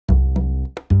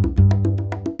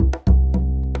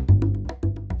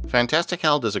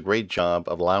Fantastical does a great job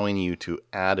of allowing you to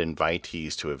add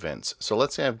invitees to events. So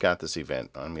let's say I've got this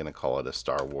event. I'm going to call it a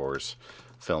Star Wars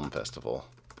Film Festival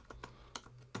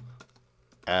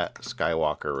at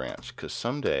Skywalker Ranch, because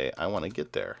someday I want to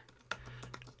get there.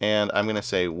 And I'm going to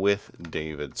say with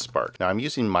David Spark. Now I'm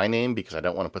using my name because I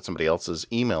don't want to put somebody else's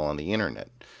email on the internet.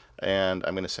 And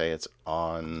I'm going to say it's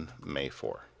on May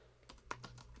 4.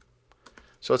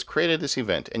 So it's created this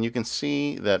event, and you can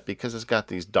see that because it's got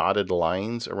these dotted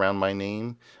lines around my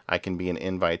name, I can be an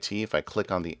invitee. If I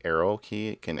click on the arrow key,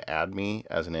 it can add me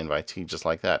as an invitee just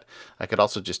like that. I could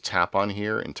also just tap on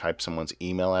here and type someone's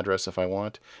email address if I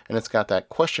want, and it's got that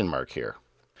question mark here.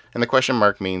 And the question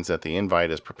mark means that the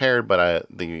invite is prepared, but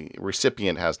the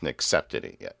recipient hasn't accepted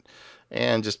it yet.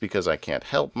 And just because I can't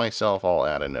help myself, I'll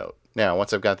add a note. Now,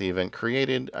 once I've got the event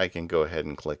created, I can go ahead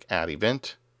and click Add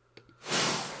Event.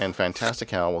 And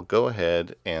Fantastical will go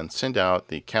ahead and send out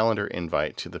the calendar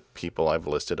invite to the people I've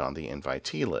listed on the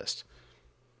invitee list.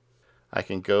 I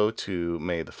can go to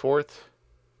May the 4th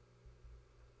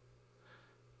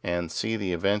and see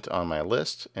the event on my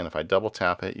list, and if I double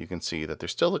tap it, you can see that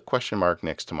there's still a question mark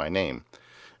next to my name.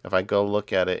 If I go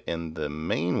look at it in the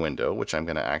main window, which I'm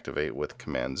going to activate with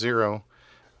Command 0,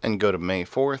 and go to May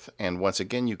 4th, and once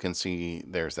again you can see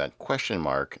there's that question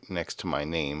mark next to my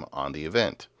name on the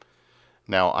event.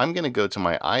 Now I'm going to go to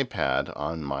my iPad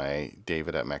on my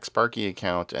David@MacSparky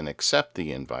account and accept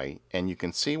the invite, and you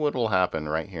can see what will happen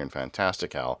right here in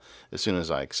Fantastical as soon as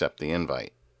I accept the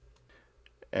invite.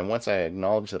 And once I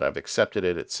acknowledge that I've accepted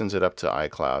it, it sends it up to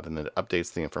iCloud and it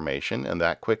updates the information, and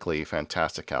that quickly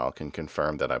Fantastical can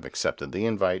confirm that I've accepted the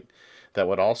invite. That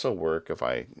would also work if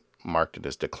I marked it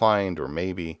as declined or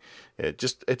maybe. It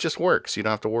just works. You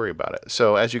don't have to worry about it.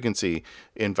 So as you can see,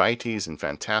 invitees in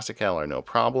Fantastical are no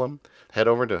problem. Head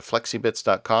over to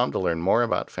flexibits.com to learn more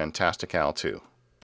about Fantastical 2.